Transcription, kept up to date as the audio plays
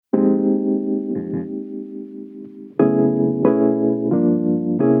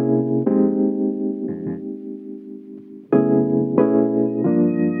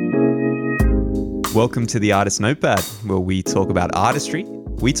Welcome to the Artist Notepad, where we talk about artistry,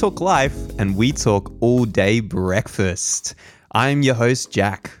 we talk life, and we talk all day breakfast. I'm your host,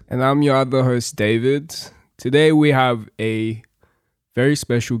 Jack. And I'm your other host, David. Today we have a very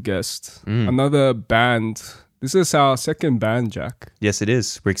special guest, another band. This is our second band, Jack. Yes, it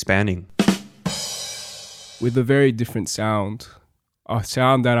is. We're expanding. With a very different sound. A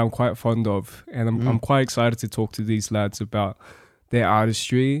sound that I'm quite fond of. And I'm quite excited to talk to these lads about their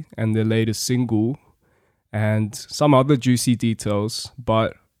artistry and their latest single and some other juicy details.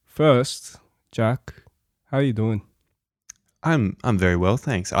 But first, Jack, how are you doing? I'm very well,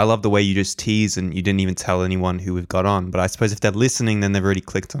 thanks. I love the way you just tease and you didn't even tell anyone who we've got on. But I suppose if they're listening, then they've already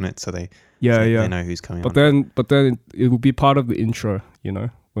clicked on it, so they know who's coming on. But then it will be part of the intro, you know,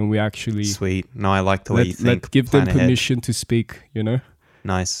 when we actually sweet. No, I like the way you think. Give them permission to speak, you know.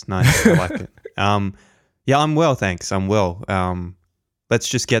 Nice. I like it. Yeah, I'm well, thanks. I'm well. Let's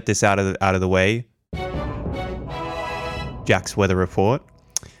just get this out of the way. Jack's weather report.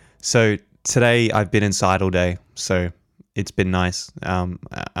 So today I've been inside all day, so it's been nice. I'm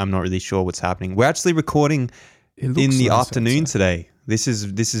not really sure what's happening. We're actually recording in the afternoon today. This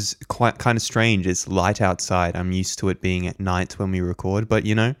is quite kind of strange. It's light outside. I'm used to it being at night when we record, but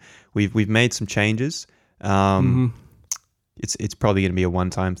you know, we've made some changes. It's probably going to be a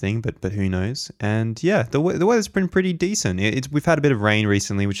one-time thing, but who knows? And yeah, the weather's been pretty decent. We've had a bit of rain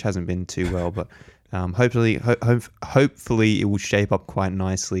recently, which hasn't been too well, but hopefully it will shape up quite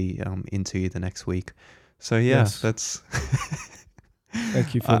nicely into the next week. So yeah, that's.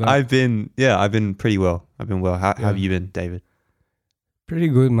 Thank you for that. I've been pretty well. I've been well. How have you been, David? Pretty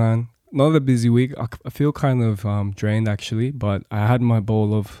good, man. Not a busy week. I feel kind of drained actually, but I had my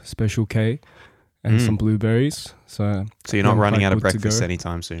bowl of Special K and some blueberries. So you're not running out of breakfast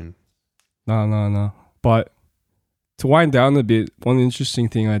anytime soon? No. But to wind down a bit, one interesting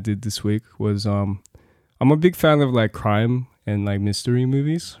thing I did this week was I'm a big fan of like crime and like mystery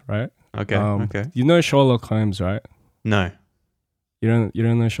movies, right? Okay. You know Sherlock Holmes, right? No. You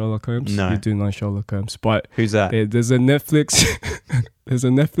don't know Sherlock Holmes? No. You do know Sherlock Holmes, but who's that? There's a Netflix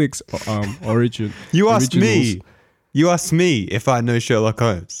origin. You asked me if I know Sherlock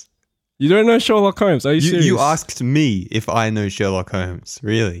Holmes. You don't know Sherlock Holmes? Are you serious? You asked me if I know Sherlock Holmes.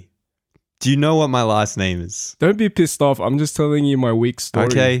 Really? Do you know what my last name is? Don't be pissed off. I'm just telling you my week story.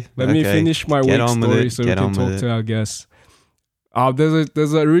 Okay. Let me finish my week story so we can talk to our guests.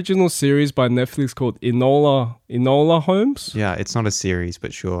 There's an original series by Netflix called Enola Holmes. Yeah, it's not a series,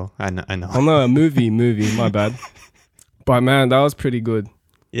 but sure. I know. Oh no, a movie, my bad. But man, that was pretty good.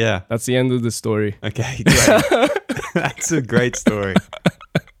 Yeah. That's the end of the story. Okay, great. That's a great story.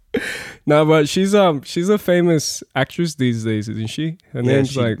 No, but she's a famous actress these days, isn't she? Her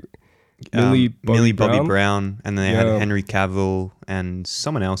name's like Millie Bobby Brown, and then they had Henry Cavill and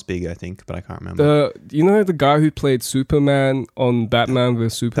someone else big, I think, but I can't remember. You know the guy who played Superman on Batman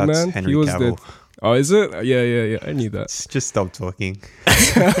vs Superman? That's Henry Cavill. Oh, is it? Yeah. I knew that. Just stop talking.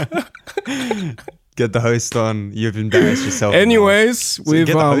 Get the host on. You've embarrassed yourself. Anyways, we've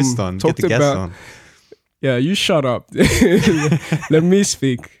get the host on. Talked get the guest on. Yeah, you shut up. Let me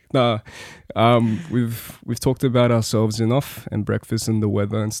speak. Nah, we've talked about ourselves enough and breakfast and the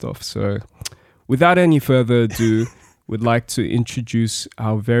weather and stuff. So without any further ado, we'd like to introduce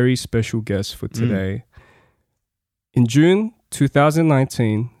our very special guest for today. In June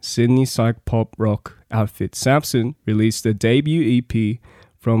 2019, Sydney psych pop rock outfit Sampson released their debut EP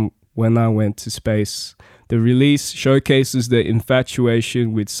from When I Went to Space. The release showcases their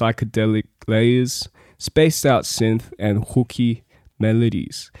infatuation with psychedelic layers, spaced out synth, and hooky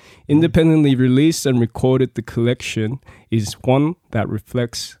melodies. Independently released and recorded, the collection is one that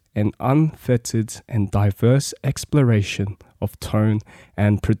reflects an unfettered and diverse exploration of tone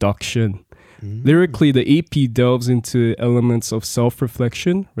and production. Lyrically, the EP delves into elements of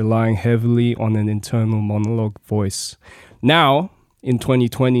self-reflection, relying heavily on an internal monologue voice. Now, in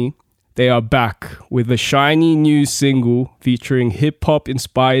 2020, they are back with a shiny new single featuring hip-hop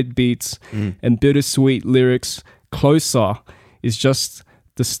inspired beats and bittersweet lyrics. Closer is just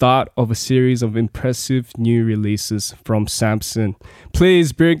the start of a series of impressive new releases from Sampson.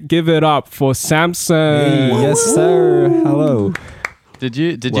 Please give it up for Sampson. Hey, yes, sir. Hello. Did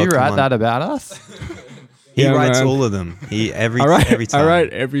you write that about us? He writes all of them. Every time. I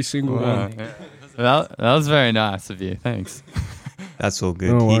write every single one. That was very nice of you. Thanks. That's all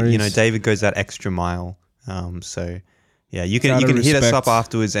good. David goes that extra mile. So yeah, you can hit us up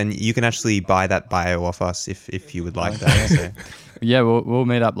afterwards, and you can actually buy that bio off us if you would like that. So. Yeah, we'll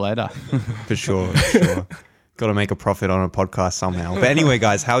meet up later. For sure. Got to make a profit on a podcast somehow. But anyway,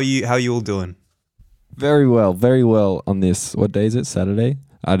 guys, how are you all doing? Very well on this. What day is it? Saturday.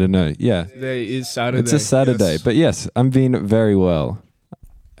 I don't know. Yeah. Today is Saturday. It's a Saturday. Yes. But yes, I'm been very well.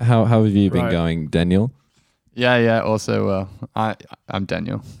 How have you been Right. going, Daniel? Yeah. Also, I'm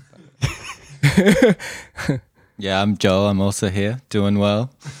Daniel. Yeah, I'm Joel. I'm also here, doing well.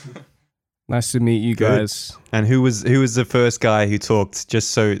 Nice to meet you Good. guys. And who was the first guy who talked?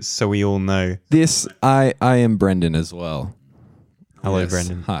 Just so we all know. I am Brendan as well. Hello, Yes.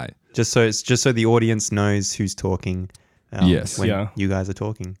 Brendan. Hi. Just so the audience knows who's talking. Yes. When Yeah. you guys are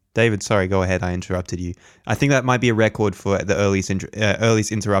talking. David, sorry, go ahead. I interrupted you. I think that might be a record for the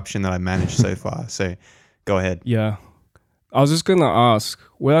earliest interruption that I managed so far. So, go ahead. Yeah. I was just gonna ask,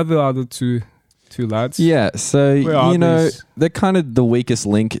 where are the other two lads? Yeah, so Where are you know these? they're kind of the weakest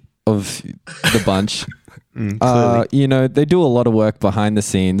link of the bunch. Clearly. You know, they do a lot of work behind the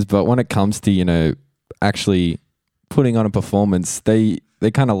scenes, but when it comes to actually putting on a performance, they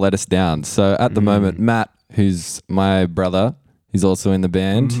kind of let us down. So at the moment, Matt, who's my brother, he's also in the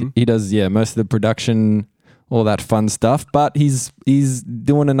band. Mhm. He does most of the production, all that fun stuff. But he's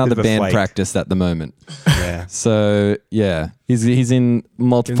doing another Bit of a band flake. practice at the moment. Yeah. So yeah, he's in Can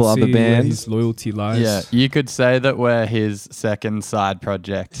multiple other see where bands. his loyalty lies. Yeah, you could say that we're his second side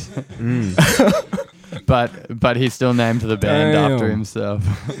project, but he still named the band after Damn. himself.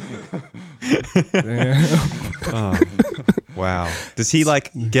 Yeah. Oh, wow. Does he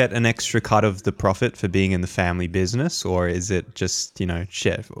get an extra cut of the profit for being in the family business, or is it just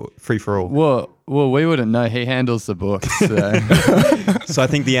shit free for all? Well, we wouldn't know. He handles the books. So. So I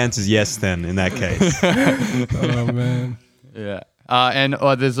think the answer is yes. Then in that case, Oh man. Yeah. And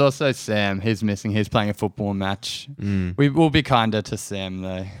there's also Sam. He's missing. He's playing a football match. We will be kinder to Sam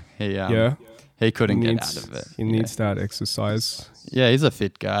though. He couldn't get out of it. He needs that exercise. Yeah, he's a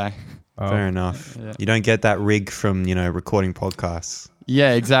fit guy. fair enough. Yeah. You don't get that rig from recording podcasts.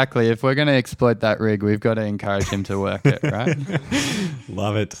 Yeah, exactly. If we're going to exploit that rig, we've got to encourage him to work it, right?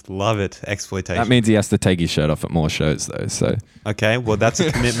 Love it. Exploitation. That means he has to take his shirt off at more shows though. So Okay, well that's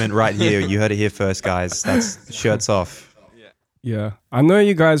a commitment right here. You heard it here first, guys. That's shirts off. Yeah. I know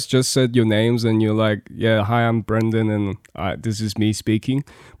you guys just said your names and you're like, yeah, hi, I'm Brendan and this is me speaking.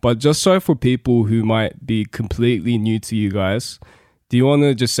 But just so for people who might be completely new to you guys, do you want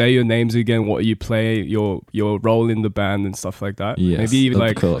to just say your names again, what you play, your role in the band and stuff like that? yes, Maybe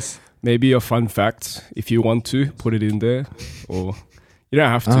of course. maybe a fun fact if you want to put it in there, or you don't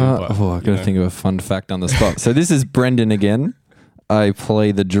have to. But, I got to think of a fun fact on the spot. So this is Brendan again. I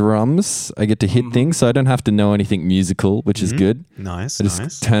play the drums. I get to hit things, so I don't have to know anything musical, which is good. Nice, I just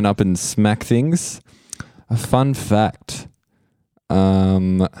nice. turn up and smack things. A fun fact. I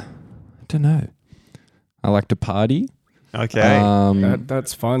don't know. I like to party. Okay.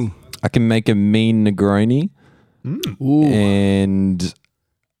 That's fun. I can make a mean Negroni, Ooh, and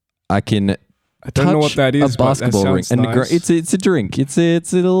I can I don't know what that is, a basketball but ring. that sounds nice. It's a drink. It's a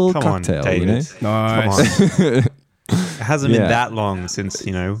little Come on, cocktail. David. Nice. Come on. It hasn't been Yeah. that long since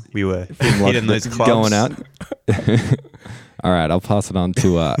we were hitting those clubs. Going out. All right, I'll pass it on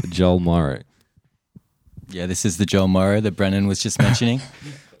to Joel Morrow. Yeah, this is the Joel Morrow that Brennan was just mentioning.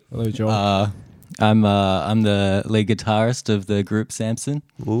 Hello, Joel. I'm the lead guitarist of the group Sampson.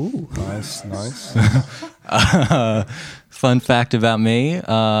 Ooh. Nice. Fun fact about me.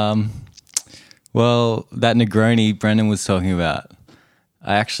 Well, that Negroni Brendan was talking about.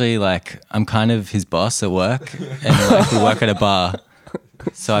 I actually I'm kind of his boss at work, and we work at a bar.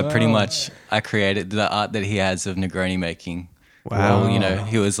 So I created the art that he has of Negroni making. Wow. Well,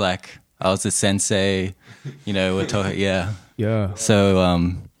 he was I was the sensei. We're talking. Yeah. Yeah.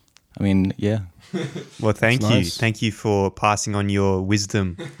 So yeah. Well, thank you. nice. Thank you for passing on your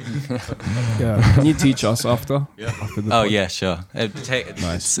wisdom. Yeah. Can you teach us after? After the Oh pod? yeah, sure.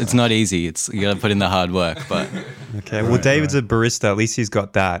 It's not easy. You got to put in the hard work, but Okay. Well, David's a barista. At least he's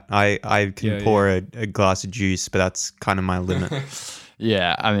got that. I can Yeah, pour a glass of juice, but that's kind of my limit.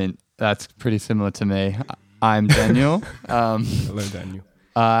 Yeah, I mean, that's pretty similar to me. I'm Daniel. Hello, Daniel.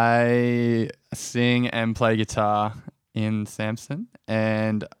 I sing and play guitar in Sampson,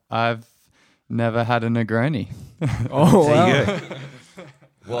 and I've never had a Negroni. Oh, There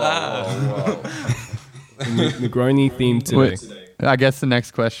wow. you go. Negroni theme today. I guess the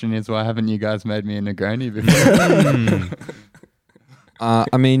next question is, why haven't you guys made me a Negroni before?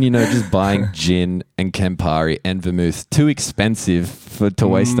 Just buying gin and Campari and vermouth, too expensive to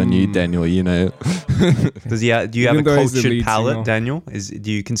waste on you, Daniel. Do you have Even a though he's the cultured lead palate, singer. Daniel?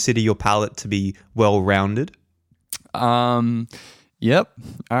 Do you consider your palate to be well-rounded? Yep,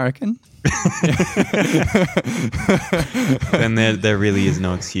 I reckon. Then there really is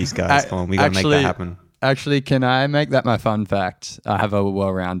no excuse, guys. Come on, we gotta make that happen. Actually, can I make that my fun fact? I have a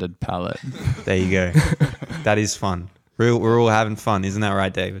well-rounded palate. There you go. That is fun. We're all having fun, isn't that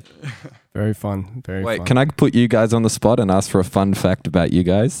right, David? Very fun. Very Wait, fun. can I put you guys on the spot and ask for a fun fact about you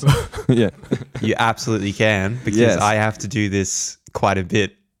guys? Yeah. You absolutely can, because Yes. I have to do this quite a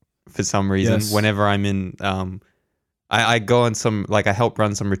bit for some reason. Yes. Whenever I'm in, I go on some, like I help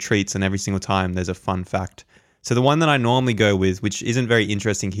run some retreats, and every single time there's a fun fact. So the one that I normally go with, which isn't very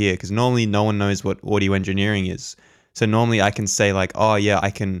interesting here, because normally no one knows what audio engineering is. So normally I can say like, oh yeah, I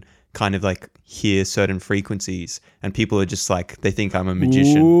can kind of like hear certain frequencies, and people are just like, they think I'm a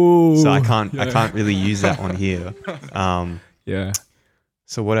magician. Ooh, So I can't really use that one here. Yeah.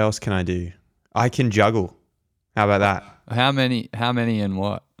 So what else can I do? I can juggle. How about that? How many and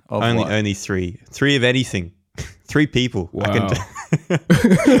what? Of Only what? only three of anything. 3 people. Wow. I can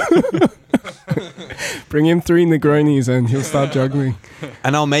Bring him 3 Negronis and he'll start juggling.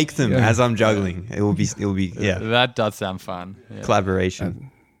 and I'll make them Yeah. as I'm juggling. It will be That does sound fun. Yeah.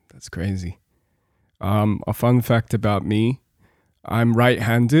 collaboration. That's crazy. A fun fact about me: I'm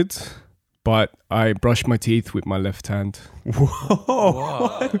right-handed, but I brush my teeth with my left hand.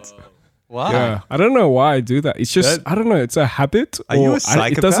 What? Wow. Yeah, I don't know why I do that. It's just I don't know. It's a habit. Are you a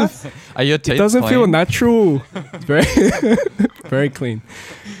It doesn't. psychopath? Are your teeth It doesn't feel clean? natural. It's very, very clean.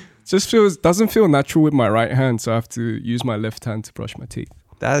 Doesn't feel natural with my right hand, so I have to use my left hand to brush my teeth.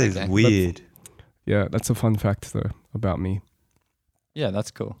 That is Okay. weird. Yeah, that's a fun fact though about me. Yeah,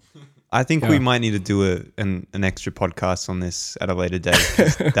 that's cool. I think Yeah. we might need to do an extra podcast on this at a later date,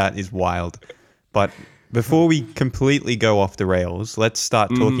 'cause that is wild. But before we completely go off the rails, let's start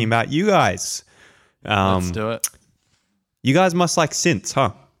talking about you guys. Let's do it. You guys must like synths,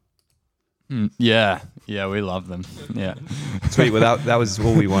 huh? Yeah, we love them. Yeah. Sweet. Well, that was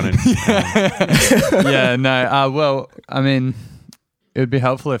all we wanted. Yeah, no. Well, I mean, it would be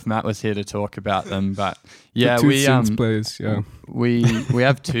helpful if Matt was here to talk about them, but yeah, The 2 we synth players. Yeah. we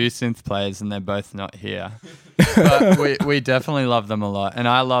have 2 synth players and they're both not here. But we definitely love them a lot, and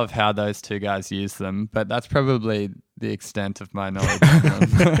I love how those 2 guys use them. But that's probably the extent of my knowledge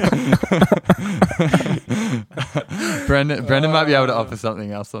of them. Brendan might be able to offer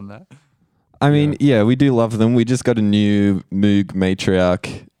something else on that. I mean, yeah, we do love them. We just got a new Moog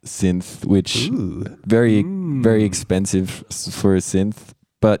Matriarch synth, which Ooh. very expensive for a synth.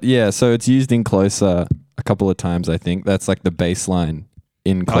 But yeah, so it's used in Closer a couple of times, I think. That's like the bass line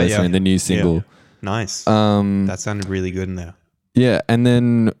in Closer in the new single. Nice. Um, That sounded really good in there. yeah, and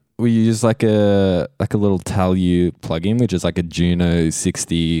then we use like a little Talu plugin, which is like a Juno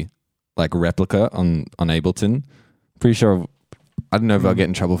 60 like replica on Ableton. Pretty sure I don't know if I'll get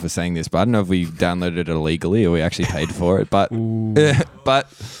in trouble for saying this, but I don't know if we downloaded it illegally or we actually paid for it. But but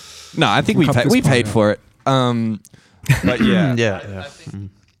no, I think we paid for it. But yeah. I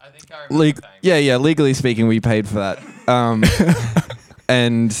think I remember Legally speaking, we paid for that.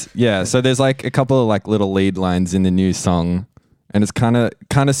 And yeah, so there's like a couple of like little lead lines in the new song, and it's kind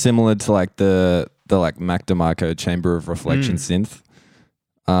of similar to like the like Mac DeMarco Chamber of Reflection synth.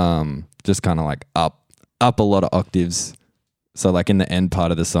 Just kind of like up a lot of octaves. So like in the end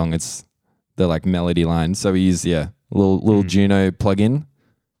part of the song, it's the like melody line. So we use little Juno plugin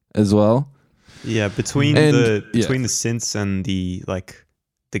as well. Yeah, between the synths and the like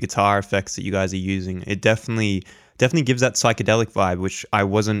the guitar effects that you guys are using, it definitely gives that psychedelic vibe, which I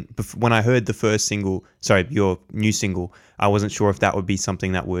wasn't when I heard the first single, your new single, I wasn't sure if that would be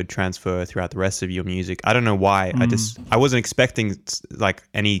something that would transfer throughout the rest of your music. I don't know why. I wasn't expecting like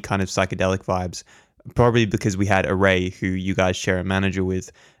any kind of psychedelic vibes. Probably because we had Array, who you guys share a manager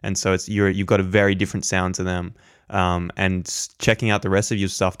with, and so you've got a very different sound to them. And checking out the rest of your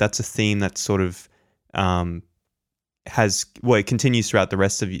stuff, that's a theme that sort of it continues throughout the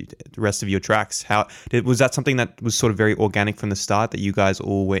rest of your tracks. Was that something that was sort of very organic from the start, that you guys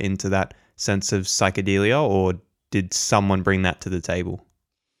all were into that sense of psychedelia, or did someone bring that to the table?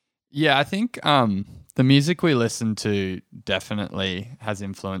 Yeah, I think the music we listen to definitely has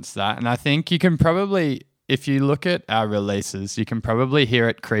influenced that. And I think you can probably, if you look at our releases, you can probably hear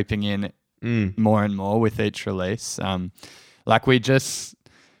it creeping in more and more with each release. Like we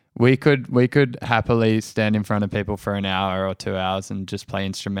could happily stand in front of people for an hour or 2 hours and just play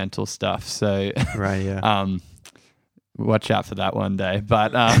instrumental stuff. So Right, yeah. Watch out for that one day.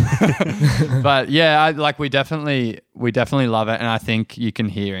 But but yeah, we definitely love it, and I think you can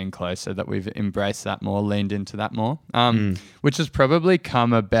hear in Closer that we've embraced that more, leaned into that more. Which has probably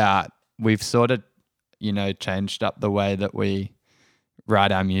come about. We've sort of, changed up the way that we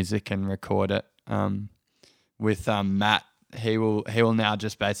write our music and record it. With Matt, he will now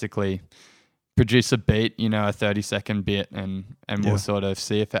just basically produce a beat, a 30-second bit, and we'll sort of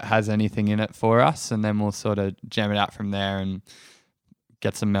see if it has anything in it for us, and then we'll sort of jam it out from there and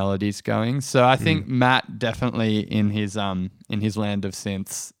get some melodies going. So I think Matt definitely in his land of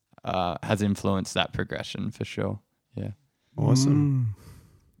synths has influenced that progression for sure. Yeah. Awesome.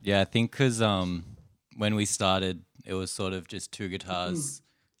 Yeah, I think because when we started, it was sort of just two guitars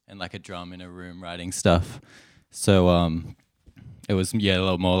and like a drum in a room writing stuff. So it was, a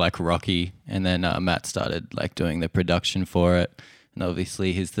little more like rocky. And then Matt started like doing the production for it. And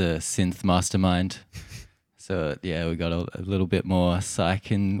obviously he's the synth mastermind. So yeah, we got a little bit more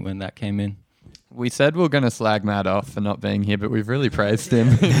psych in when that came in. We said we are going to slag Matt off for not being here, but we've really praised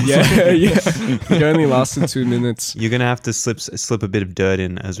him. Yeah. He only lasted 2 minutes. You're gonna have to slip a bit of dirt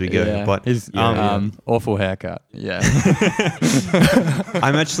in as we go. Yeah. But his awful haircut. Yeah.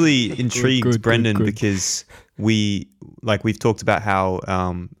 I'm actually intrigued, Brendan, good. because we've talked about how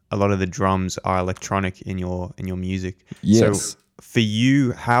a lot of the drums are electronic in your music. Yes. So for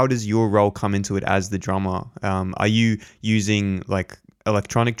you, how does your role come into it as the drummer? Are you using like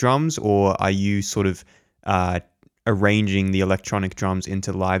electronic drums, or are you sort of arranging the electronic drums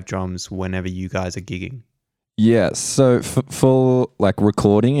into live drums whenever you guys are gigging? Yeah, so for like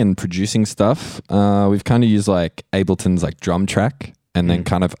recording and producing stuff, we've kind of used like Ableton's like drum track, and then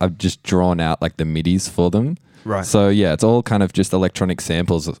kind of I've just drawn out like the MIDIs for them. Right. So yeah, it's all kind of just electronic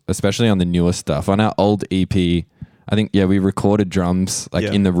samples, especially on the newer stuff. On our old EP, I think we recorded drums like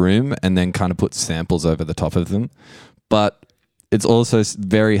in the room and then kind of put samples over the top of them. But it's also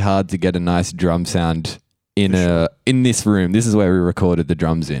very hard to get a nice drum sound in this room. This is where we recorded the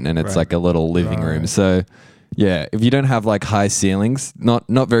drums in, and it's like a little living room. So yeah, if you don't have like high ceilings,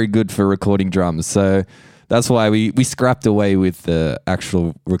 not very good for recording drums. So that's why we scrapped away with the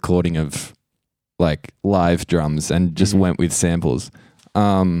actual recording of like live drums and just went with samples.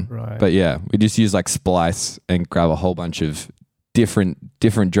 But yeah, we just use like Splice and grab a whole bunch of different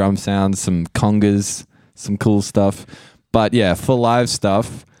drum sounds, some congas, some cool stuff. But yeah, for live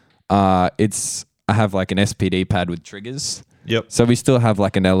stuff, I have like an SPD pad with triggers. Yep. So we still have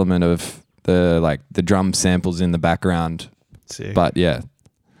like an element of the drum samples in the background. Sick. But yeah.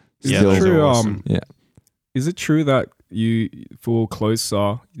 Is it true? Awesome. Yeah. Is it true that you, for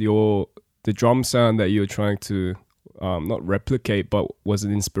Closer, the drum sound that you're trying to not replicate, but was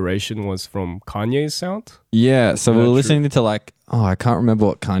an inspiration, was from Kanye's sound? Yeah. So we were true? listening to like, I can't remember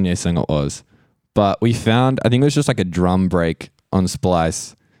what Kanye song it was, but we found, I think it was just like a drum break on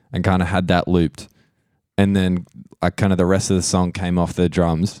Splice and kind of had that looped. And then like kind of the rest of the song came off the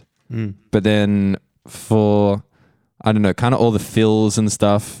drums. But then for, I don't know, kind of all the fills and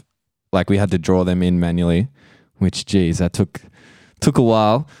stuff, like we had to draw them in manually, which geez, that took a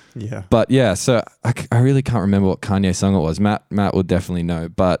while. Yeah. But yeah, so I really can't remember what Kanye song it was. Matt would definitely know,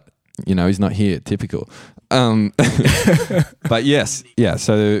 but he's not here. Typical. But yes, yeah.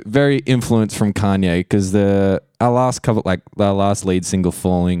 So very influenced from Kanye, because our last lead single,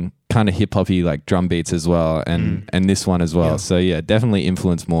 Falling, kind of hip hoppy like drum beats as well, and this one as well. Yeah. So yeah, definitely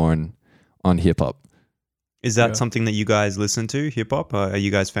influenced more on hip hop. Is that something that you guys listen to, hip hop? Are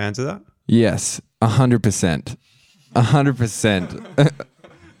you guys fans of that? Yes, 100%. 100%.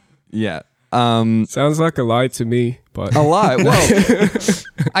 Yeah. Sounds like a lie to me, but A lie. Well,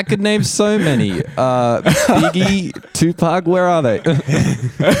 I could name so many. Biggie, Tupac, where are they?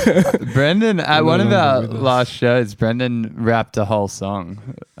 Brendan, at one of our last shows, Brendan rapped a whole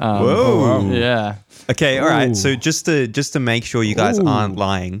song. Whoa. Yeah. Okay, all right. Ooh. So just to make sure you guys aren't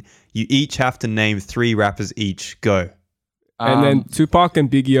lying, you each have to name 3 rappers each. Go. and then Tupac and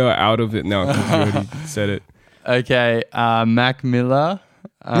Biggie are out of it now because you already said it. Okay, Mac Miller.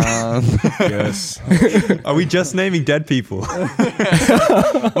 Yes. Are we just naming dead people?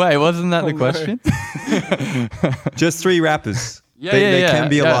 Wait, wasn't that the question? Just 3 rappers. Yeah, They can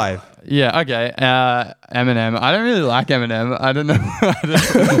be alive. Yeah, okay. Eminem. I don't really like Eminem. I don't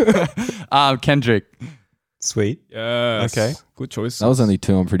know. Kendrick. Sweet. Yes. Okay. Good choice. That was only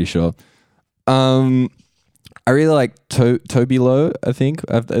 2, I'm pretty sure. I really like Toby Lowe, I think.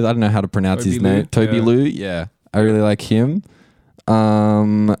 I don't know how to pronounce his name. Toby yeah. Lou, yeah. I really like him.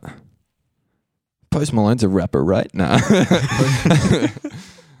 Post Malone's a rapper, right? Nah.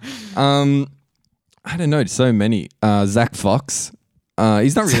 I don't know, so many. Zach Fox.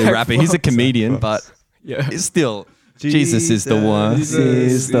 He's not really a rapper. He's a comedian, but yeah. it's still Jesus is the one. Jesus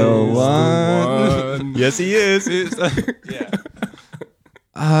is the one. Yes, he is.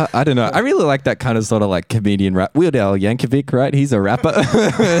 I don't know. I really like that kind of sort of like comedian rap. Weird Al Yankovic, right? He's a rapper.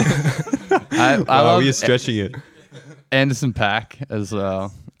 I Oh, love you're stretching it. Anderson .Paak as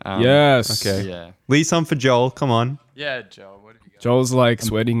well. Yes. Okay. Yeah. Leave some for Joel. Come on. Yeah, Joel. What have you got? Joel's like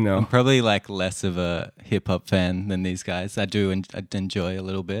sweating I'm now. probably like less of a hip hop fan than these guys. I enjoy a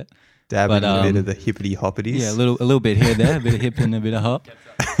little bit. Dabbing But, a bit of the hippity hoppities. Yeah, a little bit here, there, a bit of hip and a bit of hop.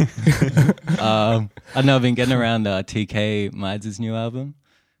 I don't know. I've been getting around TK Mides' new album.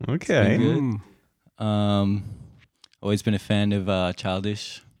 Okay. Good. Always been a fan of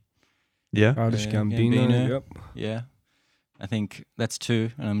Childish. Yeah. Artist Yeah, Gambino. Gambino. Yep. Yeah, I think that's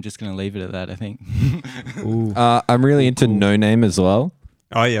 2, and I'm just gonna leave it at that. I think. Ooh. I'm really into Cool. No Name as well.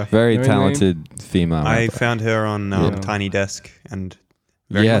 Oh yeah. Very No talented female. I rapper. found her on Yeah. Tiny Desk and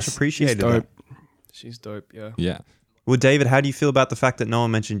very Yes. much She's appreciated dope. that. She's dope. Yeah. Yeah. Well, David, how do you feel about the fact that no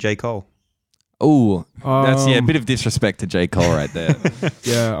one mentioned J. Cole? Oh, that's a Um, bit of disrespect to J. Cole right there.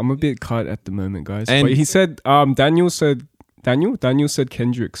 Yeah, I'm a bit cut at the moment, guys. And- but he said, Daniel said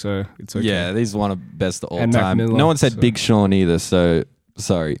Kendrick, so it's okay. Yeah, he's one of best of all And Mac time. Miller, No one said so- Big Sean either, so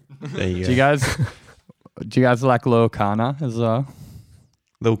sorry. There you Do you go. guys like Loyal Kana as well?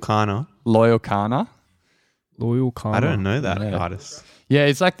 Lil Kana. Loyal Kana? Loyal Karma. I don't know that Yeah. artist. Yeah,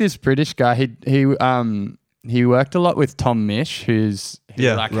 he's like this British guy. He worked a lot with Tom Misch, who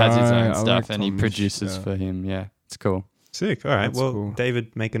Yeah. like has his Right, own I stuff, like and he Tom Misch, produces yeah. for him. Yeah, it's cool. Sick. All right. That's well, cool.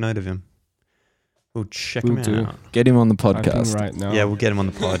 David, make a note of him. We'll check Will him do. out. Get him on the Typing podcast. right now. Yeah, we'll get him on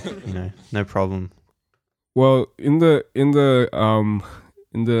the pod. No problem. Well, in the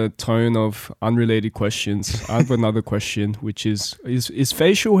tone of unrelated questions, I have another question, which is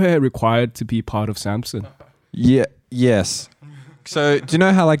facial hair required to be part of Sampson? Yeah. Yes. So do you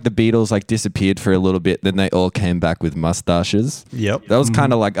know how like the Beatles like disappeared for a little bit, then they all came back with mustaches? Yep. That was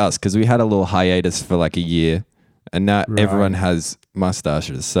kind of like us because we had a little hiatus for like a year, and now Right. everyone has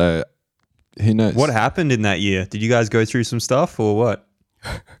mustaches. So who knows? What happened in that year? Did you guys go through some stuff or what?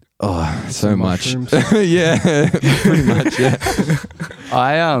 Oh, so Some much. mushrooms. Yeah, pretty much. Yeah.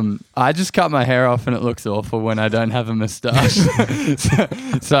 I just cut my hair off, and it looks awful when I don't have a mustache.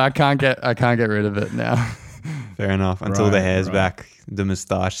 so I can't get rid of it now. Fair enough. Until the Right, hair's right. back, the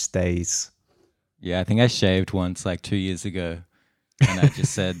moustache stays. Yeah, I think I shaved once like 2 years ago, and I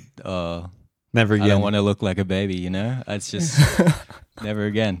just said, "Oh, Never I again. don't want to look like a baby." You know, it's just never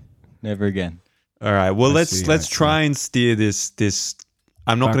again, never again. All right. Well, I let's see, let's I see. try and steer this.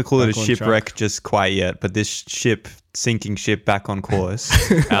 I'm not Back- going to call it a back on shipwreck track. just quite yet, but this sinking ship back on course.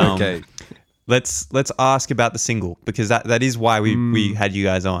 Okay. Let's ask about the single because that is why we had you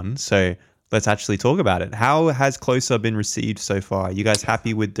guys on. So let's actually talk about it. How has Closer been received so far? Are you guys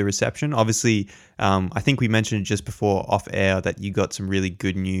happy with the reception? Obviously, I think we mentioned just before off air that you got some really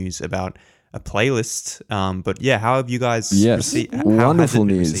good news about a playlist. But yeah, how have you guys Yes. received? Wonderful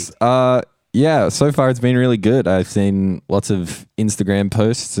news. Yeah, so far it's been really good. I've seen lots of Instagram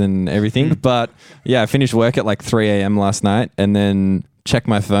posts and everything. But yeah, I finished work at like 3 a.m. last night and then checked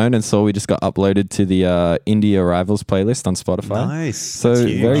my phone and saw we just got uploaded to the Indie Arrivals playlist on Spotify. Nice. So That's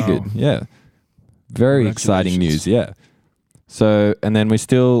huge. very Wow. good. Yeah. Very exciting news. Yeah. So and then we're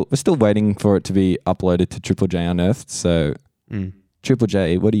still waiting for it to be uploaded to Triple J Unearthed. So Mm. Triple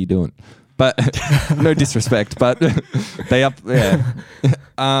J, what are you doing? But no disrespect, but they up yeah.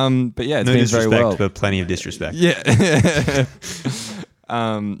 But yeah, it's No been disrespect, very well. but plenty of disrespect. Yeah.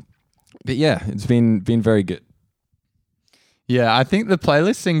 But yeah, it's been very good. Yeah, I think the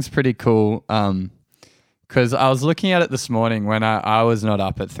playlist thing's pretty cool. Because I was looking at it this morning when I was not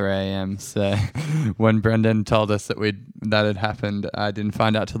up at 3 a.m. So when Brendan told us that had happened, I didn't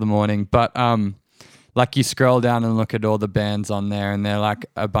find out till the morning. But like you scroll down and look at all the bands on there, and they're like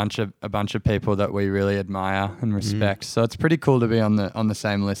a bunch of people that we really admire and respect. So it's pretty cool to be on the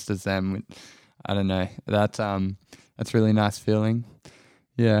same list as them. I don't know. That's really nice feeling.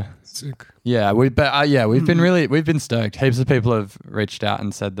 Yeah. Sick. Yeah, we've been stoked. Heaps of people have reached out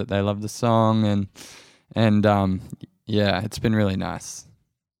and said that they love the song, and yeah, it's been really nice.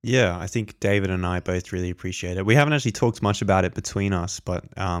 Yeah, I think David and I both really appreciate it. We haven't actually talked much about it between us, but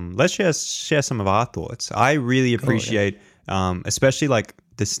let's share some of our thoughts. I really appreciate, especially like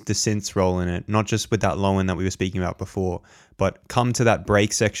the synth's role in it, not just with that low end that we were speaking about before, but come to that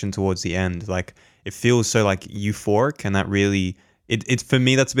break section towards the end. Like it feels so like euphoric, and that really. It's for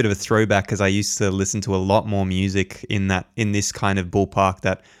me, that's a bit of a throwback because I used to listen to a lot more music in this kind of ballpark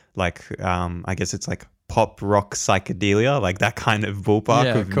that like I guess it's like pop rock psychedelia, like that kind of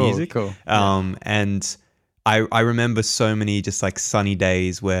ballpark of music. Cool. And I remember so many just like sunny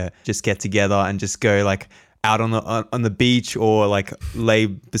days where just get together and just go like out on the beach or like lay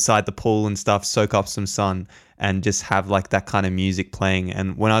beside the pool and stuff, soak up some sun and just have like that kind of music playing.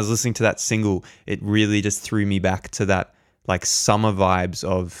 And when I was listening to that single, it really just threw me back to that like summer vibes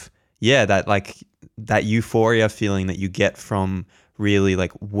of that euphoria feeling that you get from really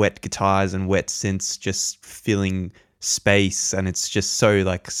like wet guitars and wet synths just filling space, and it's just so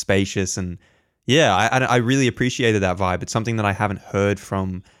like spacious. And yeah, I really appreciated that vibe. It's something that I haven't heard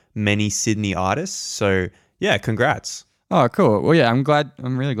from many Sydney artists. So yeah, congrats. Oh, cool. Well, yeah,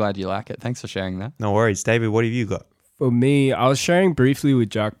 I'm really glad you like it. Thanks for sharing that. No worries. David, what have you got? For me, I was sharing briefly with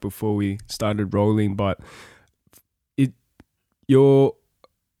Jack before we started rolling, but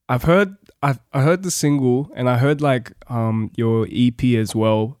I heard the single, and I heard like your EP as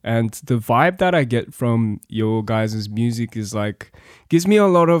well, and the vibe that I get from your guys' music is like gives me a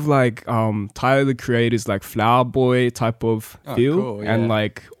lot of like Tyler the Creator's like Flower Boy type of feel, cool, yeah. and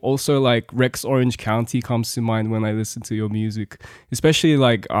like also like Rex Orange County comes to mind when I listen to your music, especially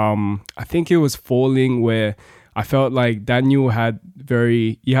like I think it was Falling, where I felt like Daniel had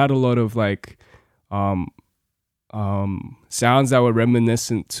a lot of like sounds that were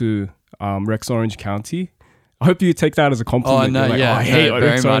reminiscent to Rex Orange County. I hope you take that as a compliment. Oh no, like, yeah, I hate no,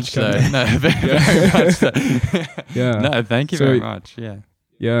 Rex very Orange much so. County. No, very much so. Yeah. No, thank you So- very much. Yeah.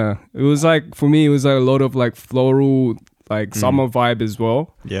 Yeah, it was like, for me, it was like a lot of like floral, like summer vibe as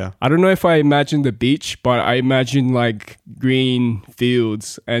well. Yeah. I don't know if I imagined the beach, but I imagine like green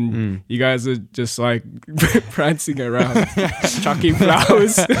fields, and you guys are just like prancing around, chucking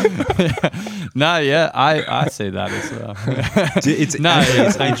flowers. No, yeah, I see that as well. It's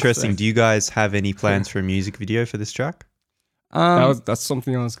yeah, interesting. Do you guys have any plans for a music video for this track? That's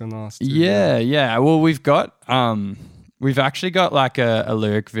something I was gonna ask too. Yeah. Well, we've actually got like a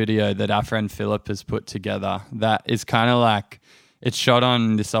lyric video that our friend Philip has put together that is kind of like, it's shot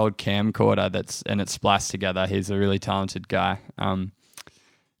on this old camcorder and it's spliced together. He's a really talented guy.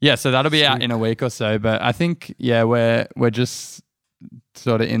 So that'll be out in a week or so. But I think we're just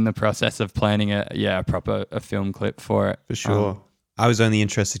sort of in the process of planning a proper film clip for it. For sure. I was only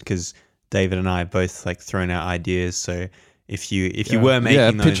interested because David and I have both like thrown out ideas. So if you were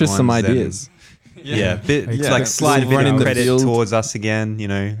making those pitch us ones, some then- ideas. Like slide a bit Run of in the credit field. towards us again. You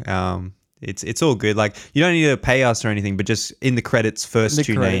know, it's all good. Like you don't need to pay us or anything, but just in the credits, first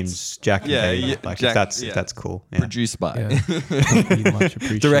two names, Jack and David. Like Jack, if that's cool. Yeah. Produced by. Pretty much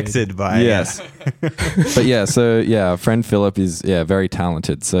appreciated. Directed by. Yes. But yeah, so yeah, our friend Philip is very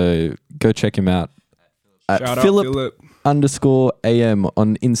talented. So go check him out at Shout out Philip _AM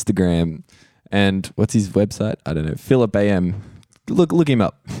on Instagram. And what's his website? I don't know. Philip AM. Look him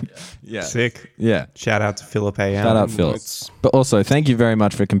up. Yeah. Sick. Yeah. Shout out to Philip A.M. Shout out Phil. But also, thank you very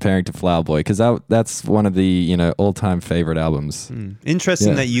much for comparing to Flower Boy, because that's one of the all-time favorite albums. Interesting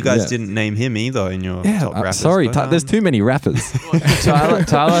Yeah, that you guys yeah. didn't name him either in your Yeah, top rappers. sorry, but, there's too many rappers. Tyler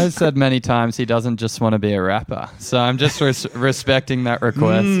has said many times he doesn't just want to be a rapper. So I'm just respecting that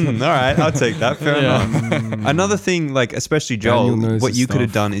request. all right, I'll take that. Fair Yeah. enough. Another thing, like especially Joel, Daniel knows what his you could have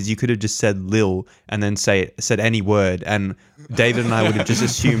stuff. done is you could have just said Lil and then said any word, and David and I would have just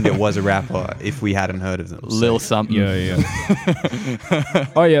assumed it was a rapper if we hadn't heard of them. So- Lil something. Yeah.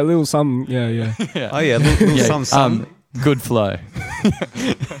 Oh yeah, little something. Yeah. Oh yeah, Lil Yeah, some. good flow.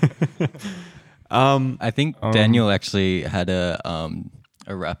 I think Daniel actually had a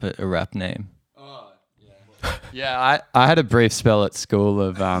rap name. Yeah, I had a brief spell at school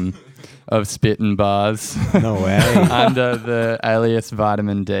of spitting bars No way. under the alias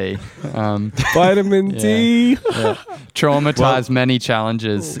Vitamin D. Vitamin D. Yeah. Traumatized many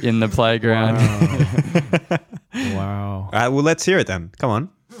challenges in the playground. Wow. All right, well let's hear it then. Come on.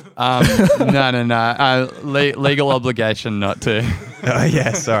 No. Legal obligation not to. Oh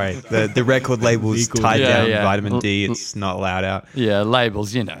yeah, sorry. The record label's tied Yeah, down yeah. vitamin D. It's not allowed out. Yeah,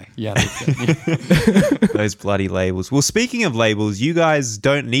 labels, you understand. Those bloody labels. Well, speaking of labels, you guys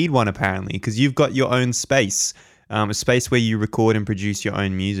don't need one apparently because you've got your own space, a space where you record and produce your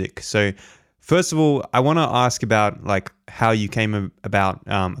own music. So, first of all, I want to ask about like how you came about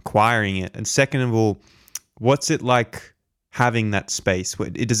acquiring it, and second of all, what's it like having that space?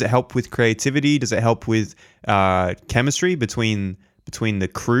 Does it help with creativity? Does it help with chemistry between the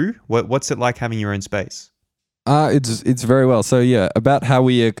crew? What's it like having your own space? It's very well. So yeah, about how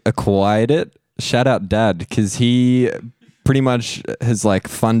we acquired it. Shout out Dad, because he pretty much has like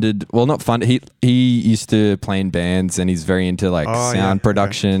funded. Well, not funded. He used to play in bands, and he's very into like sound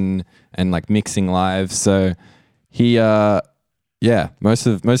production and like mixing live. So he most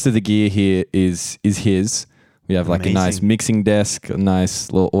of the gear here is his. We have like a nice Amazing. mixing desk, a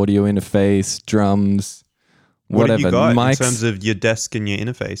nice little audio interface, drums, What have whatever. you got mics. in terms of your desk and your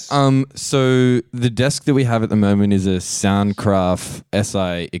interface? So the desk that we have at the moment is a Soundcraft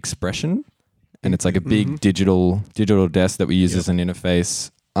SI Expression, and it's like a big digital desk that we use as an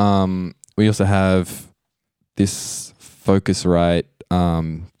interface. We also have this Focusrite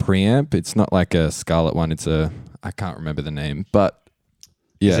preamp. It's not like a Scarlett one. I can't remember the name, but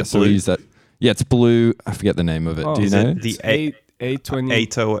yeah. it So blue? we use that. Yeah, it's blue. I forget the name of it. Do you Is know? it the 820.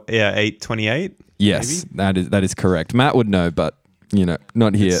 828? Yes, that is correct. Matt would know, but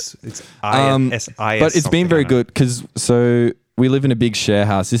not here. It's but it's been very good because we live in a big share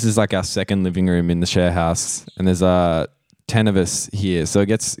house. This is like our second living room in the share house, and there's 10 of us here, so it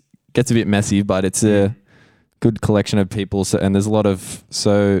gets a bit messy, but it's a good collection of people. So, and there's a lot of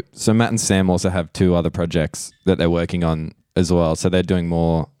so Matt and Sam also have 2 other projects that they're working on as well. So they're doing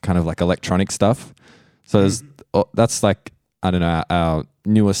more kind of like electronic stuff. So that's like, I don't know, our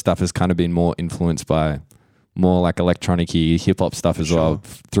newer stuff has kind of been more influenced by more like electronic-y hip hop stuff as well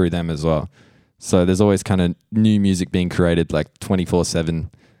through them as well. So there's always kind of new music being created like 24/7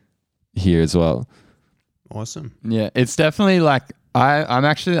 here as well. Awesome. Yeah, it's definitely like I'm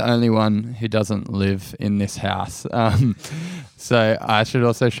actually the only one who doesn't live in this house. So I should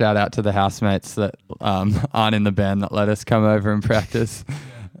also shout out to the housemates that aren't in the band that let us come over and practice.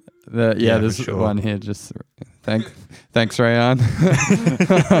 There's one here. Just thanks, Rayan.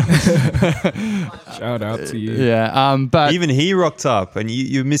 Shout out to you. Yeah, but even he rocked up, and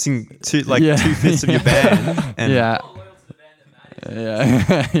you're missing 2/5 of your band. And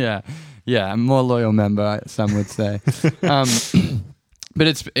yeah, a more loyal member, some would say.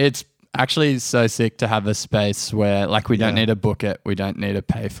 But it's actually so sick to have a space where like we don't need to book it, we don't need to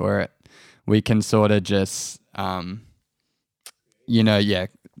pay for it. We can sort of just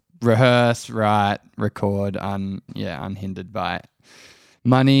rehearse, write, record unhindered by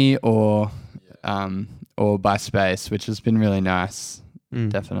money or by space, which has been really nice.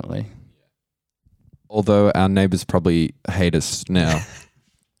 Definitely. Although our neighbors probably hate us now.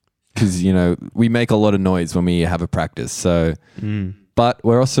 Because, we make a lot of noise when we have a practice. So, but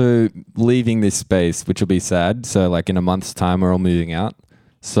we're also leaving this space, which will be sad. So like in a month's time, we're all moving out.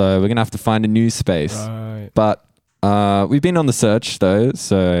 So we're going to have to find a new space. Right. But we've been on the search though.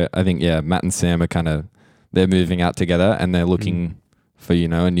 So I think, Matt and Sam are they're moving out together and they're looking for,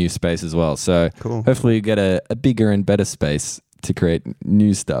 a new space as well. So cool. Hopefully we get a bigger and better space to create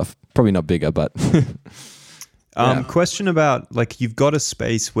new stuff. Probably not bigger, but... Question about like you've got a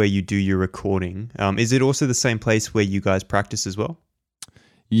space where you do your recording. Is it also the same place where you guys practice as well?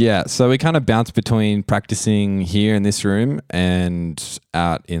 Yeah, so we kind of bounce between practicing here in this room and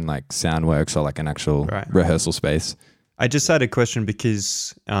out in like Soundworks or like an actual rehearsal space. I just had a question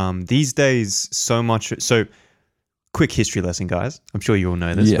because these days so quick history lesson, guys. I'm sure you all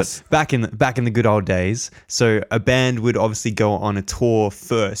know this, yes. But back in the good old days, so a band would obviously go on a tour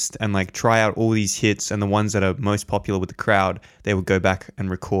first and like try out all these hits, and the ones that are most popular with the crowd, they would go back and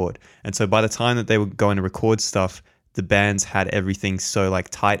record. And so by the time that they were going to record stuff, the bands had everything so like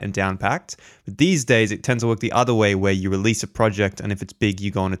tight and down packed. But these days it tends to work the other way, where you release a project, and if it's big, you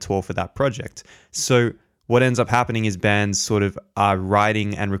go on a tour for that project. So what ends up happening is bands sort of are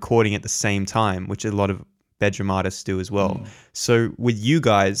writing and recording at the same time, which a lot of bedroom artists do as well. So with you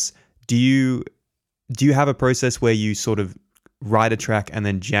guys, do you have a process where you sort of write a track and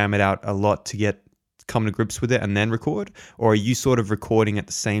then jam it out a lot to come to grips with it and then record? Or are you sort of recording at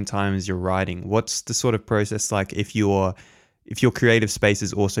the same time as you're writing? What's the sort of process like if your creative space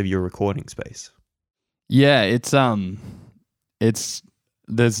is also your recording space? Yeah,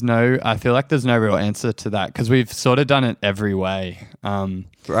 I feel like there's no real answer to that because we've sort of done it every way.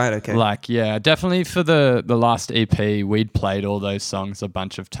 Right, okay. Like, yeah, definitely for the last EP, we'd played all those songs a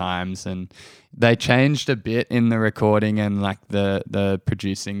bunch of times and they changed a bit in the recording and like the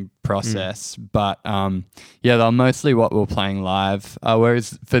producing process. But they're mostly what we're playing live.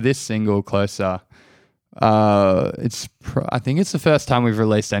 Whereas for this single, Closer, I think it's the first time we've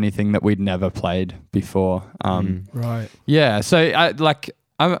released anything that we'd never played before. Right. Yeah, so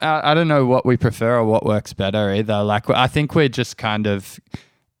I don't know what we prefer or what works better either. Like, I think we're just kind of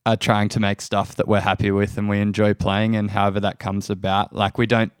trying to make stuff that we're happy with and we enjoy playing, and however that comes about. Like, we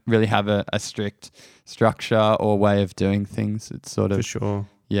don't really have a strict structure or way of doing things. It's sort of, for sure,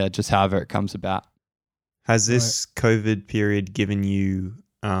 just however it comes about. Has this COVID period given you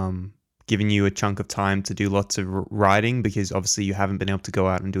a chunk of time to do lots of writing, because obviously you haven't been able to go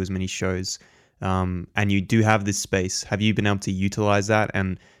out and do as many shows? And you do have this space. Have you been able to utilize that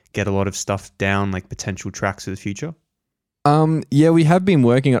and get a lot of stuff down, like potential tracks for the future? We have been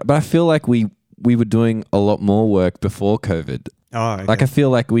working on it, but I feel like we were doing a lot more work before COVID. Oh, okay. Like I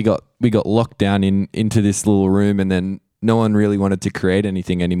feel like we got locked down into this little room, and then no one really wanted to create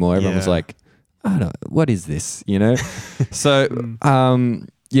anything anymore. Everyone was like, I don't know, what is this? So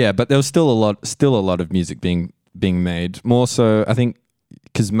but there was still a lot of music being made. More so, I think,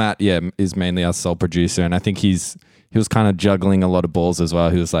 because Matt, is mainly our sole producer, and I think he was kind of juggling a lot of balls as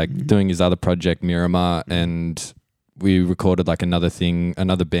well. He was like doing his other project, Miramar, and we recorded like another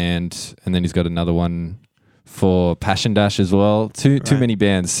band, and then he's got another one for Passion Dash as well. Too many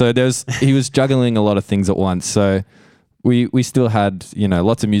bands. So he was juggling a lot of things at once. So we still had, you know,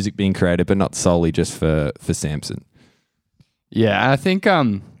 lots of music being created, but not solely just for Sampson. Yeah, I think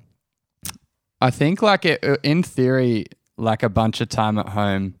like in theory, like a bunch of time at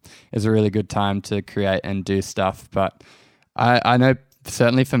home is a really good time to create and do stuff. But I know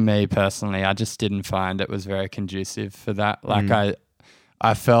certainly for me personally, I just didn't find it was very conducive for that. Like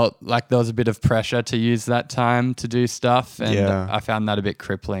I felt like there was a bit of pressure to use that time to do stuff, and I found that a bit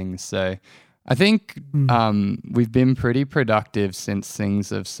crippling. So I think we've been pretty productive since things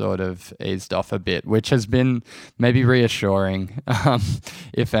have sort of eased off a bit, which has been maybe reassuring,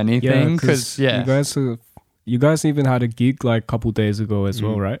 if anything. Because you guys even had a gig like a couple days ago as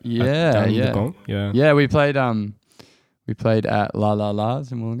well, right? Yeah. We played at La La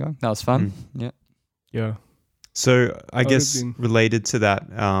La's in Wollongong. That was fun. Yeah. So I guess related to that,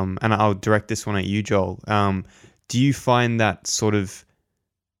 and I'll direct this one at you, Joel. Do you find that sort of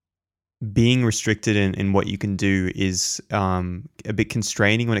being restricted in what you can do is a bit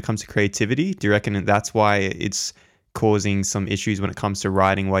constraining when it comes to creativity? Do you reckon that's why it's causing some issues when it comes to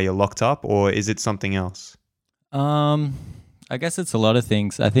writing while you're locked up, or is it something else? I guess it's a lot of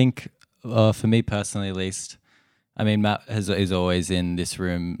things. I think for me personally, at least, I mean, Matt is always in this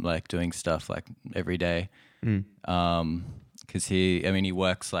room, like doing stuff like every day. Because he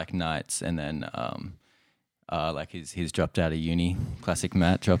works like nights, and then like he's dropped out of uni, classic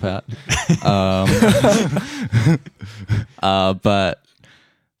Matt dropout. But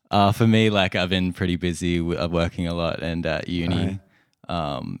for me, like I've been pretty busy working a lot and at uni,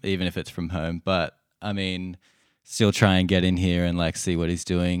 even if it's from home. But I mean, still try and get in here and like see what he's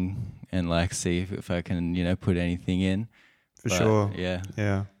doing and like see if I can, you know, put anything in. For sure.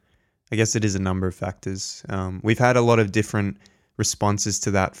 Yeah. I guess it is a number of factors. We've had a lot of different responses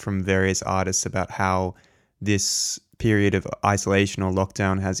to that from various artists about how this period of isolation or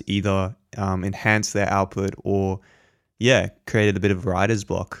lockdown has either enhanced their output or, created a bit of writer's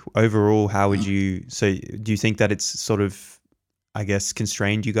block. Overall, how would do you think that it's sort of, I guess,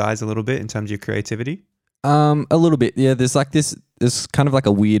 constrained you guys a little bit in terms of your creativity? A little bit, yeah. There's like this kind of like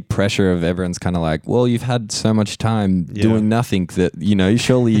a weird pressure of everyone's kind of like, well, you've had so much time doing nothing that, you know,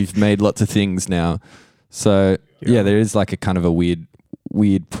 surely you've made lots of things now. So there is like a kind of a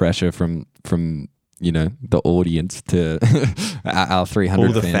weird pressure from you know, the audience to our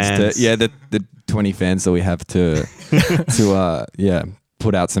 300 fans. The 20 fans that we have to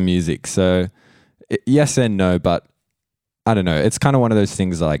put out some music. So yes and no, but I don't know. It's kind of one of those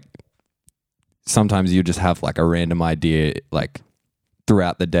things like sometimes you just have like a random idea like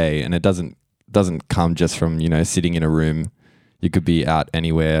throughout the day, and it doesn't come just from, you know, sitting in a room. You could be out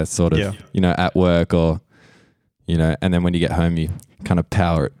anywhere, sort of, you know, at work or, you know, and then when you get home, you kind of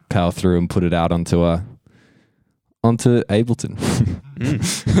power through and put it out onto Ableton.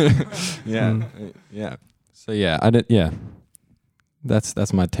 Yeah. So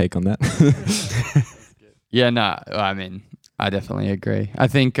that's my take on that. I mean, I definitely agree. I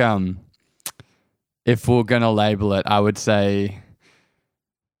think if we're gonna label it, I would say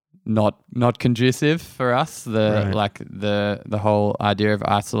not conducive for us. The whole idea of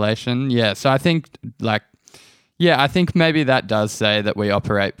isolation. Yeah. So I think I think maybe that does say that we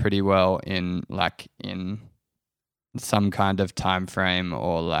operate pretty well in some kind of time frame,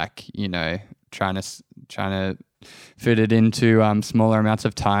 or like, you know, trying to fit it into smaller amounts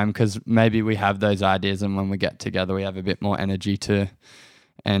of time, because maybe we have those ideas, and when we get together, we have a bit more energy to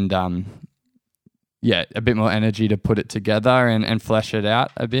put it together and flesh it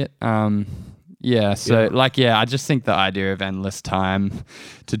out a bit. I just think the idea of endless time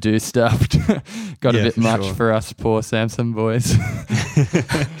to do stuff got a bit much for us poor Sampson boys.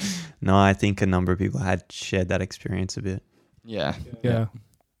 No, I think a number of people had shared that experience a bit. Yeah.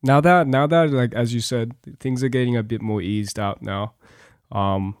 Now that like, as you said, things are getting a bit more eased out now.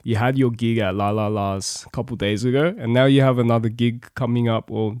 You had your gig at La La La's a couple days ago, and now you have another gig coming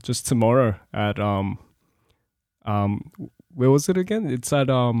up, or just tomorrow at where was it again? It's at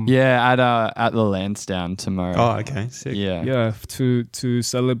at the Lansdowne tomorrow. Oh, okay, sick. Yeah, to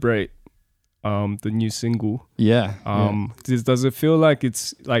celebrate the new single. Does it feel like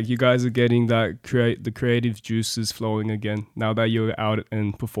it's like you guys are getting that the creative juices flowing again now that you're out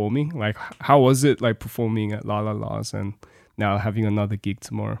and performing? Like, how was it like performing at La La La's and now having another gig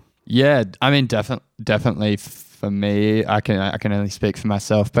tomorrow? Yeah, I mean, definitely for me, I can only speak for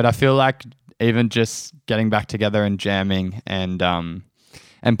myself, but I feel like even just getting back together and jamming and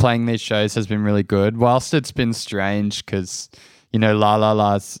playing these shows has been really good. Whilst it's been strange because, you know, La La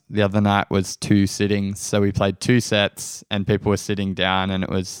La's the other night was 2 sittings, so we played 2 sets and people were sitting down, and it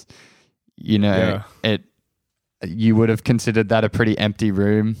was, you know, you would have considered that a pretty empty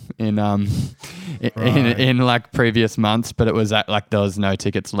room in like previous months, but it was like there was no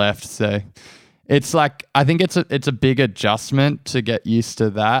tickets left. So it's like, I think it's a big adjustment to get used to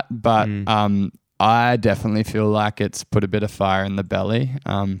that, but I definitely feel like it's put a bit of fire in the belly,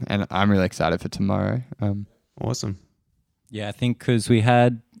 and I'm really excited for tomorrow. Awesome. Yeah, I think because we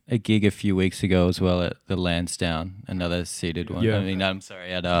had a gig a few weeks ago as well at the Lansdowne, another seated one. Yeah. I mean, I'm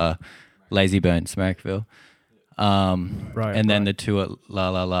sorry, at Lazy Bones, Marrickville. And then the two at La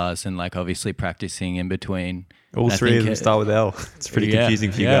La La's, and like obviously practicing in between. All three of them start with L. It's pretty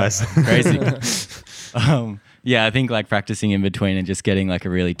confusing for you guys. Crazy. Yeah, I think like practicing in between and just getting like a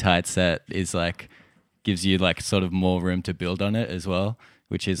really tight set is like gives you like sort of more room to build on it as well,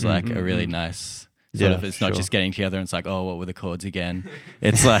 which is like a really nice sort of. It's not just getting together and it's like, oh, what were the chords again?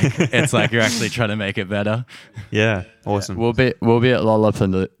 It's like you're actually trying to make it better. Yeah, awesome. We'll be at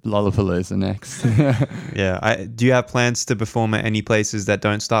Lollapalooza next. Yeah. Do you have plans to perform at any places that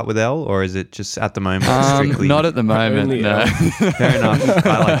don't start with L, or is it just at the moment strictly? Not at the moment. No. Fair enough.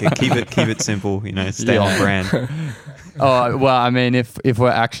 I like it. Keep it simple. Stay on brand. Oh, well, I mean, if we're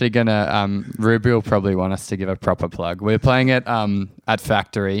actually gonna, Ruby will probably want us to give a proper plug. We're playing it at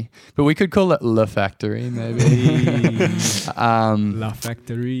Factory, but we could call it La Factory, maybe. La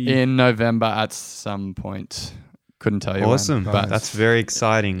Factory. In November at some point. Couldn't tell you. Awesome. When, but that's very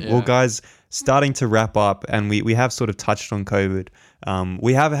exciting. Yeah. Well, guys, starting to wrap up, and we have sort of touched on COVID.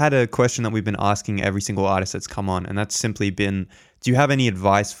 We have had a question that we've been asking every single artist that's come on, and that's simply been, do you have any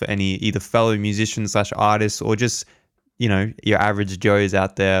advice for any either fellow musicians / artists, or just your average Joes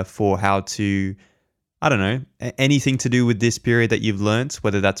out there for how to, I don't know, anything to do with this period that you've learnt,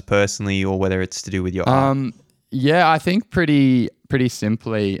 whether that's personally or whether it's to do with your art? Yeah, I think pretty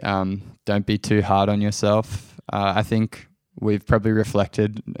simply, don't be too hard on yourself. I think we've probably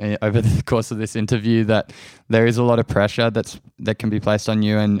reflected over the course of this interview that there is a lot of pressure that can be placed on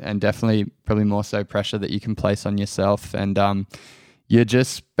you, and definitely probably more so pressure that you can place on yourself. And you're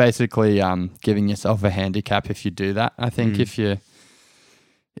just basically giving yourself a handicap if you do that. I think if you're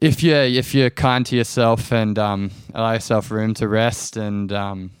kind to yourself and allow yourself room to rest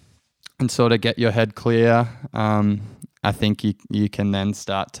and sort of get your head clear, I think you can then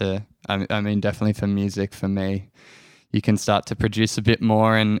start to. I mean, definitely for music, for me, you can start to produce a bit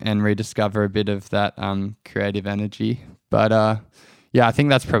more and rediscover a bit of that creative energy. But yeah, I think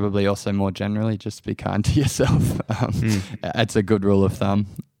that's probably also more generally just be kind to yourself. It's a good rule of thumb.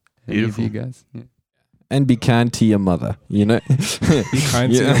 Beautiful. You guys. Yeah. And be kind to your mother, Be kind to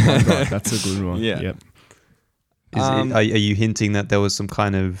your mother. That's a good one. Yeah. Yep. Are you hinting that there was some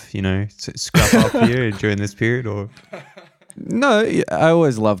kind of, scrap up here during this period, or? No, I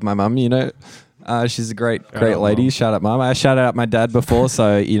always loved my mum, she's a great lady. Shout out mum. I shouted out my dad before,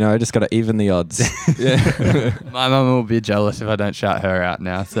 so I just got to even the odds. Yeah. My mum will be jealous if I don't shout her out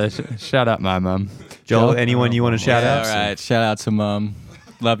now. So shout out my mum. Joel, anyone you want to shout out? All right, shout out to mum.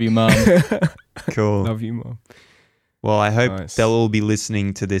 Love you, mum. Cool. Love you, mom. Well, I hope they'll all be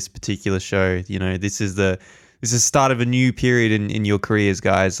listening to this particular show. This is the start of a new period in your careers,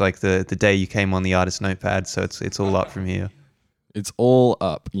 guys. Like the day you came on the Artist Notepad. So it's all up from here. It's all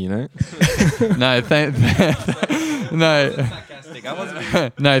up, No, no.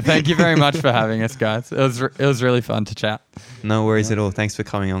 No, thank you very much for having us, guys. It was really fun to chat. No worries at all. Thanks for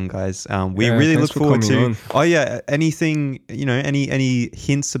coming on, guys. We really look forward to. On. Oh yeah, anything any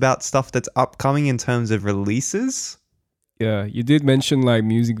hints about stuff that's upcoming in terms of releases? Yeah, you did mention like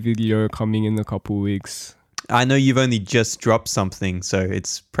music video coming in a couple weeks. I know you've only just dropped something, so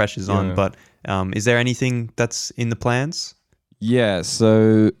it's pressure's on. But is there anything that's in the plans? Yeah,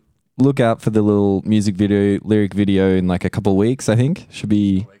 so look out for the little lyric video in like a couple of weeks, I think. Should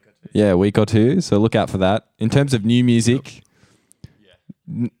be, a week or two. So look out for that. In terms of new music,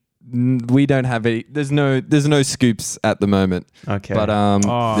 we don't have any. There's no scoops at the moment. Okay. But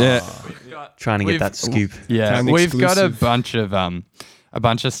trying to get that scoop. Yeah, Time we've got a exclusive.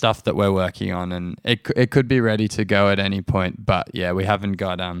 bunch of stuff that we're working on, and it could be ready to go at any point. But yeah, we haven't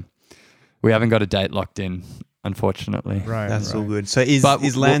got a date locked in. Unfortunately, Right. That's all good. So is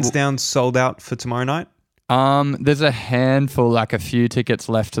Lansdowne sold out for tomorrow night? There's a handful, like a few tickets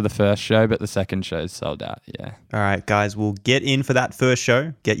left to the first show, but the second show's sold out. Yeah. All right, guys, we'll get in for that first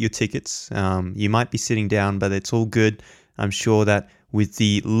show. Get your tickets. You might be sitting down, but it's all good. I'm sure that with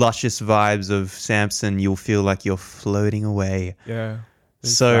the luscious vibes of Sampson, you'll feel like you're floating away. Yeah.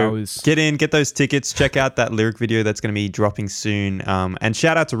 So get those tickets. Check out that lyric video that's going to be dropping soon. And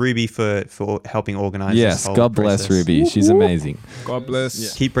shout out to Ruby for helping organize. Yes, this whole God bless process. Ruby. She's amazing. God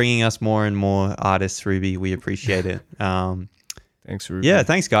bless. Keep bringing us more and more artists, Ruby. We appreciate it. Thanks, Ruben. Yeah,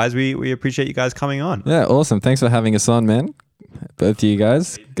 thanks, guys. We appreciate you guys coming on. Yeah, awesome. Thanks for having us on, man. Both of you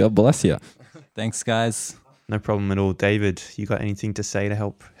guys. God bless you. Thanks, guys. No problem at all. David, you got anything to say to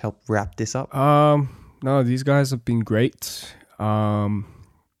help wrap this up? No, these guys have been great. I'm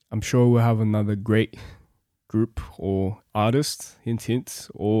sure we'll have another great group or artist, hint, hint,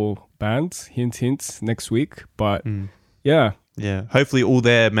 or band, hint, hint, next week. But yeah. Yeah, hopefully all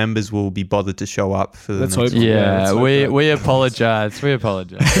their members will be bothered to show up for the Let's next hope. Yeah, we apologize. We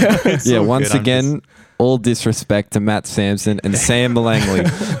apologize. Yeah, all once good. again, all disrespect to Matt Sampson and Sam Langley.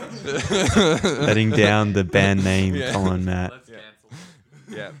 letting down the band name. Come on, Matt.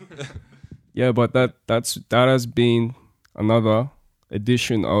 Yeah, but that has been another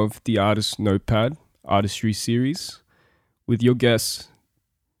edition of the Artist Notepad Artistry series with your guests,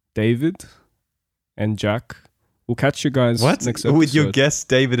 David and Jack. We'll catch you guys next episode. With your guests,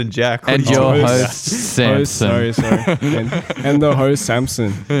 David and Jack. What And are you your talking about? host, Sampson. Sorry. and the host,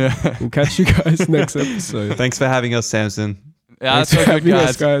 Sampson. Yeah. We'll catch you guys next episode. Thanks for having us, Samson. Yeah, Thanks that's for all good, having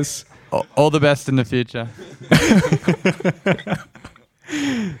us, guys. guys. All the best in the future.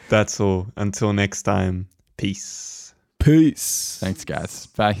 That's all. Until next time, peace. Peace. Thanks, guys.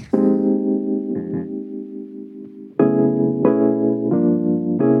 Bye.